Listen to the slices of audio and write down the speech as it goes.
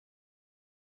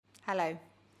Hello,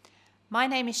 my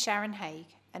name is Sharon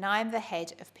Hague and I am the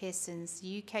head of Pearson's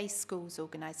UK Schools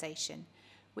organisation,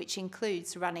 which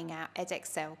includes running our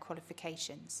Edexcel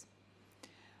qualifications.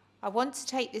 I want to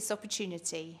take this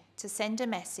opportunity to send a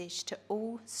message to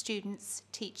all students,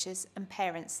 teachers and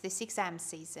parents this exam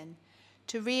season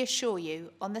to reassure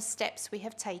you on the steps we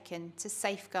have taken to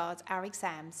safeguard our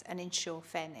exams and ensure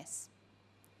fairness.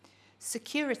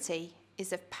 Security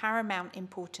is of paramount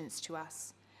importance to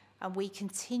us, and we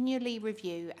continually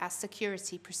review our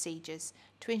security procedures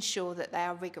to ensure that they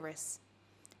are rigorous.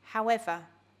 However,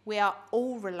 we are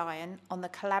all reliant on the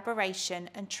collaboration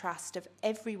and trust of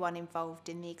everyone involved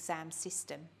in the exam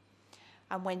system.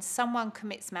 And when someone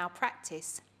commits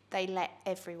malpractice, they let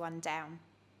everyone down.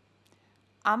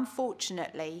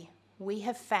 Unfortunately, we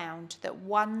have found that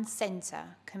one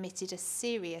centre committed a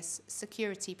serious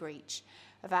security breach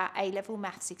of our A-level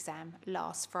maths exam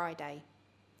last Friday.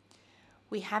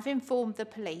 We have informed the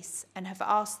police and have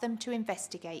asked them to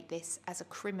investigate this as a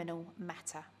criminal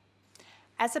matter.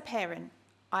 As a parent,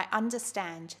 I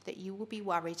understand that you will be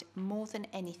worried more than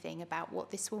anything about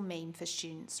what this will mean for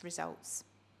students' results.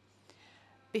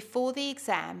 Before the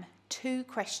exam, 2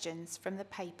 questions from the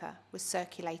paper were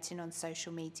circulating on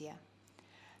social media.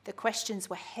 The questions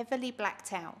were heavily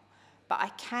blacked out, but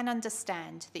I can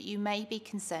understand that you may be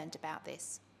concerned about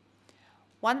this.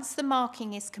 Once the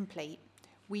marking is complete,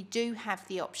 we do have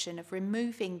the option of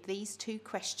removing these 2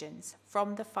 questions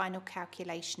from the final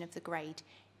calculation of the grade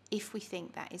if we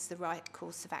think that is the right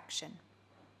course of action.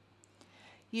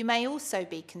 You may also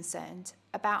be concerned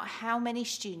about how many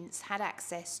students had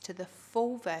access to the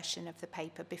full version of the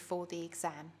paper before the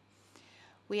exam.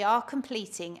 We are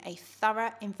completing a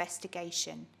thorough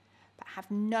investigation, but have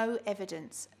no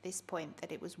evidence at this point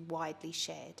that it was widely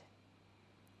shared.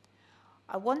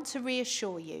 I want to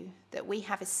reassure you that we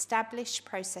have established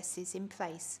processes in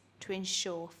place to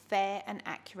ensure fair and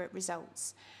accurate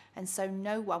results, and so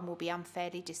no one will be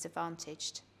unfairly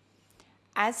disadvantaged.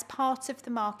 As part of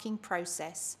the marking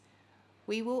process,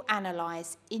 we will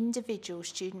analyse individual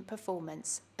student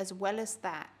performance as well as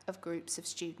that of groups of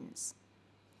students.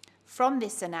 From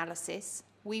this analysis,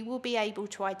 we will be able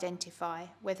to identify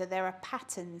whether there are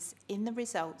patterns in the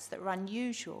results that are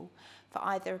unusual for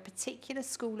either a particular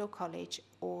school or college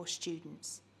or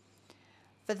students.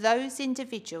 For those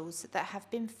individuals that have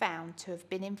been found to have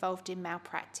been involved in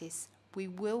malpractice, we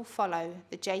will follow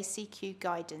the JCQ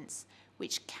guidance,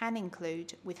 which can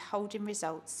include withholding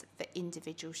results for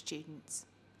individual students.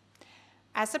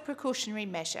 As a precautionary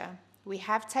measure, we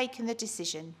have taken the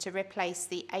decision to replace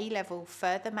the A-level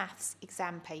further maths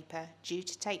exam paper due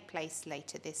to take place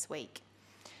later this week.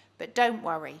 But don't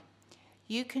worry,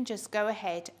 you can just go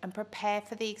ahead and prepare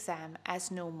for the exam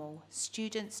as normal.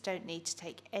 Students don't need to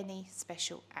take any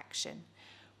special action.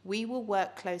 We will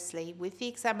work closely with the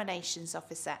examinations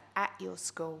officer at your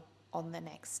school on the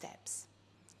next steps.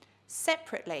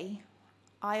 Separately,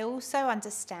 I also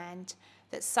understand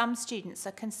that some students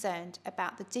are concerned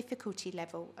about the difficulty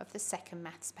level of the second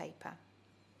maths paper.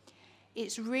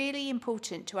 It's really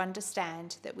important to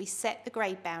understand that we set the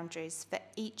grade boundaries for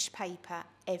each paper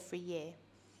every year.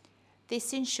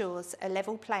 This ensures a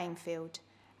level playing field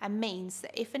and means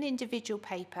that if an individual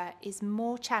paper is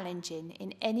more challenging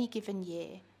in any given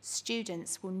year,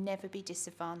 students will never be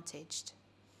disadvantaged.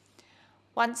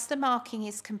 Once the marking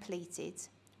is completed,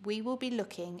 we will be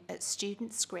looking at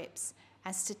student scripts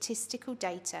and statistical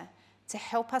data to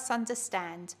help us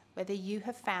understand whether you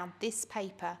have found this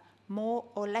paper more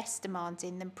or less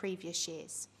demanding than previous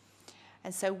years.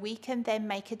 And so we can then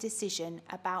make a decision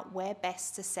about where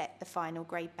best to set the final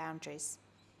grade boundaries.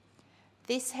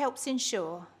 This helps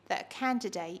ensure that a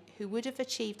candidate who would have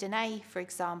achieved an A, for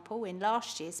example, in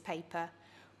last year's paper,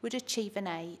 would achieve an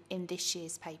A in this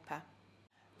year's paper.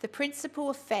 The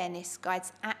principle of fairness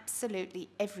guides absolutely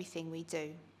everything we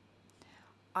do.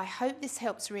 I hope this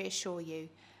helps reassure you,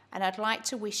 and I'd like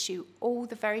to wish you all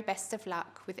the very best of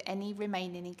luck with any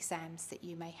remaining exams that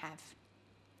you may have.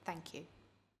 Thank you.